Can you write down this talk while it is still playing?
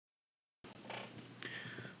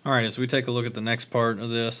All right, as we take a look at the next part of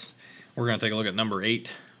this, we're going to take a look at number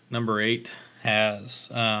 8. Number 8 has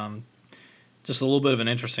just a little bit of an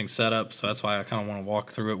interesting setup, so that's why I kind of want to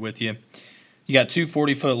walk through it with you. You got two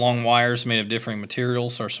 40-foot long wires made of differing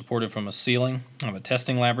materials are supported from a ceiling of a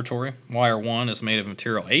testing laboratory. Wire 1 is made of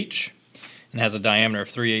material H and has a diameter of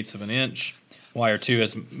 3/8 of an inch. Wire 2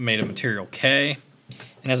 is made of material K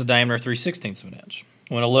and has a diameter of 3/16 of an inch.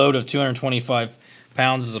 When a load of 225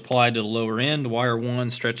 pounds is applied to the lower end, wire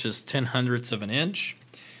 1 stretches 0.10 of an inch.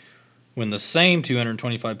 When the same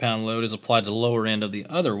 225-pound load is applied to the lower end of the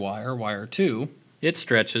other wire, wire 2, it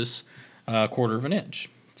stretches 1/4 of an inch.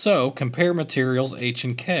 So compare materials H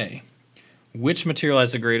and K. Which material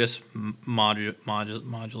has the greatest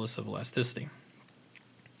modulus of elasticity?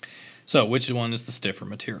 So which one is the stiffer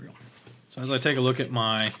material? So as I take a look at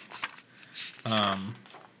my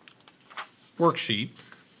worksheet,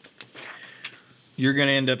 you're going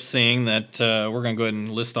to end up seeing that we're going to go ahead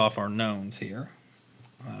and list off our knowns here.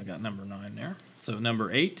 I got number 9 there. So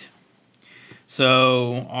number 8.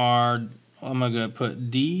 So I'm going to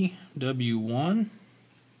put DW1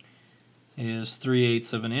 is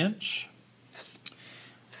 3/8 of an inch.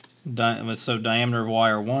 So diameter of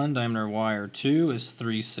wire 1, diameter of wire 2 is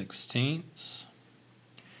 3/16.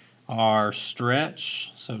 Our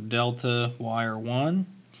stretch, so delta wire 1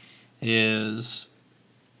 is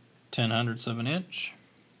 0.10 of an inch.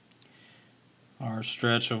 Our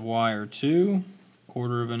stretch of wire 2,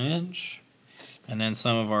 1/4 of an inch. And then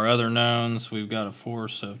some of our other knowns, we've got a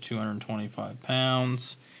force of 225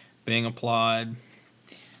 pounds being applied.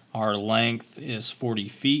 Our length is 40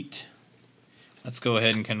 feet. Let's go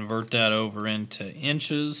ahead and convert that over into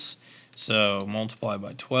inches. So multiply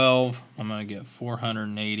by 12, I'm going to get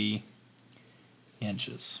 480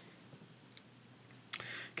 inches.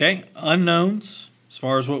 Okay, unknowns as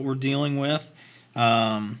far as what we're dealing with.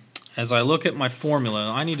 As I look at my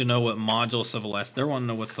formula, I need to know what modulus of elasticity. They want to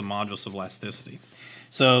know what's the modulus of elasticity.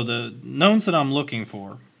 So the knowns that I'm looking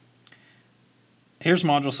for, here's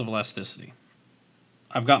modulus of elasticity.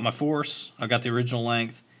 I've got my force, I've got the original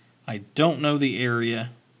length, I don't know the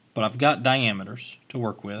area, but I've got diameters to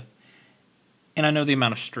work with, and I know the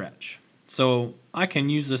amount of stretch. So I can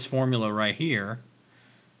use this formula right here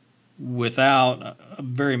without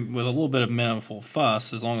with a little bit of minimal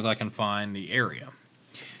fuss, as long as I can find the area.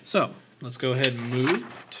 So let's go ahead and move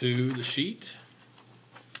to the sheet.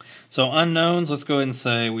 So unknowns, let's go ahead and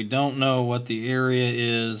say we don't know what the area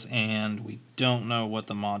is and we don't know what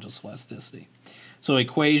the modulus of elasticity. So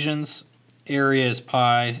equations, area is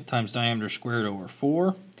pi times diameter squared over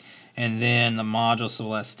 4. And then the modulus of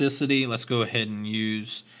elasticity, let's go ahead and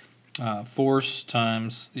use force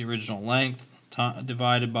times the original length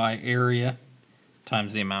divided by area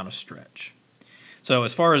times the amount of stretch. So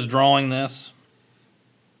as far as drawing this,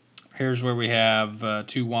 here's where we have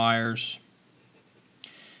 2 wires.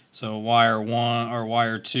 So wire 1 or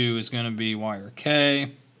wire 2 is going to be wire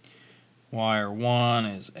K. Wire 1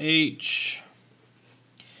 is H.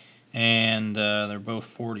 And they're both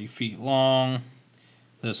 40 feet long.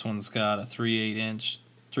 This one's got a 3/8 inch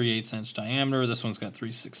diameter. This one's got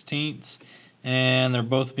 3/16. And they're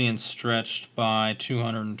both being stretched by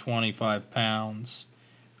 225 pounds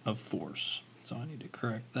of force. So I need to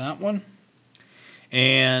correct that one.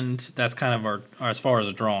 And that's kind of our as far as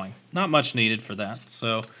a drawing. Not much needed for that.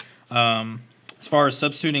 So as far as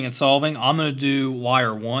substituting and solving, I'm going to do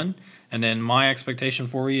wire 1. And then my expectation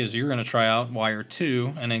for you is you're going to try out wire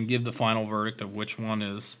 2 and then give the final verdict of which one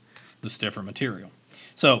is the stiffer material.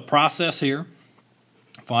 So process here.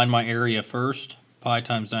 Find my area first. Pi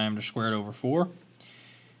times diameter squared over 4.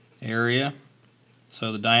 Area.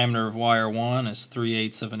 So the diameter of wire 1 is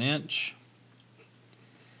 3/8 of an inch.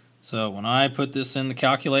 So when I put this in the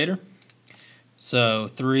calculator, so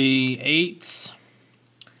 3/8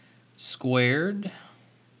 squared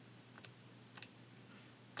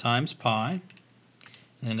times pi,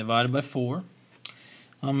 and then divided by 4.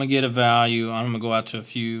 I'm going to get a value, I'm going to go out to a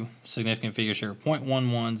few significant figures here,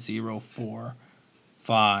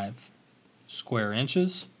 0.11045 square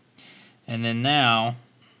inches. And then now,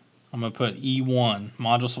 I'm going to put E1,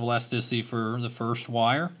 modulus of elasticity for the first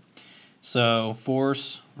wire. So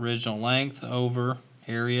force, original length, over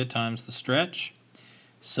area times the stretch.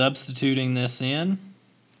 Substituting this in,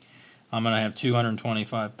 I'm going to have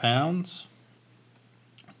 225 pounds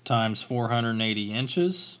times 480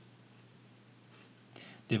 inches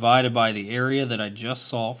divided by the area that I just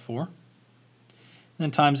solved for, and then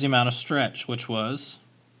times the amount of stretch, which was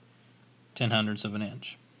 0.10 of an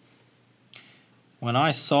inch. When I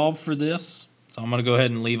solve for this, so I'm going to go ahead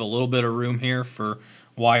and leave a little bit of room here for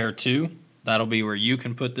wire 2. That'll be where you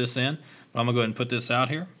can put this in, but I'm going to go ahead and put this out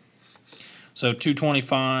here. So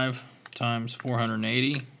 225 times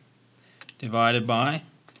 480 divided by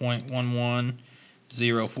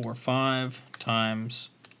 0.11045 times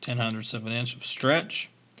 0.10 of an inch of stretch.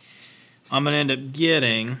 I'm going to end up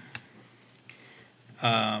getting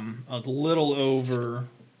a little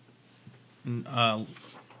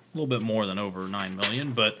bit more than over 9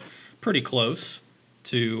 million, but pretty close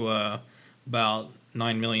to about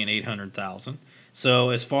 9,800,000. So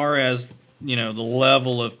as far as the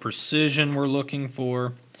level of precision we're looking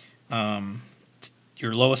for,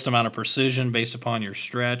 your lowest amount of precision based upon your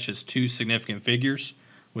stretch is 2 significant figures,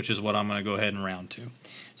 which is what I'm going to go ahead and round to.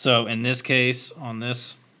 So in this case, on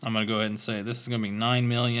this, I'm going to go ahead and say this is going to be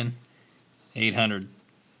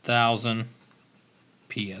 9,800,000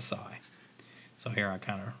 psi. So here I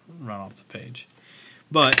kind of run off the page.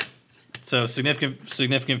 But so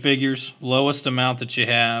significant figures, lowest amount that you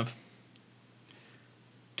have,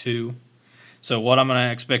 2. So what I'm going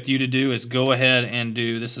to expect you to do is go ahead and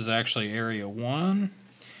do, this is actually area 1,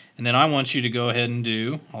 and then I want you to go ahead and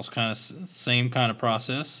do also kind of same kind of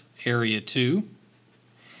process, area 2,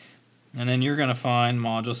 and then you're going to find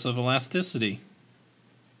modulus of elasticity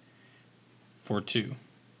for 2.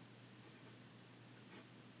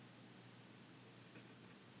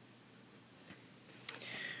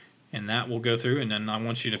 And that will go through, and then I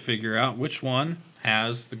want you to figure out which one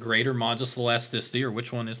has the greater modulus of elasticity, or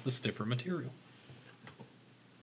which one is the stiffer material.